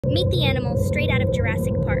Meet the animal straight out of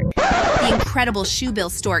Jurassic Park. The incredible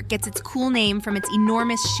Shoebill Stork gets its cool name from its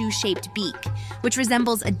enormous shoe-shaped beak, which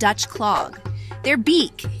resembles a Dutch clog. Their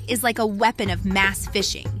beak is like a weapon of mass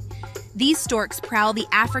fishing. These storks prowl the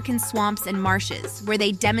African swamps and marshes, where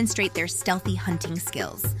they demonstrate their stealthy hunting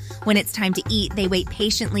skills. When it's time to eat, they wait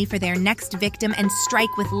patiently for their next victim and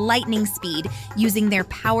strike with lightning speed, using their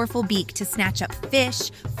powerful beak to snatch up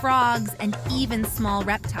fish, frogs, and even small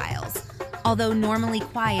reptiles. Although normally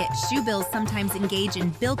quiet, shoebills sometimes engage in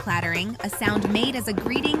bill clattering, a sound made as a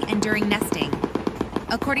greeting and during nesting.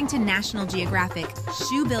 According to National Geographic,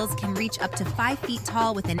 shoebills can reach up to 5 feet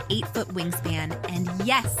tall with an 8-foot wingspan, and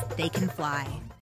yes, they can fly.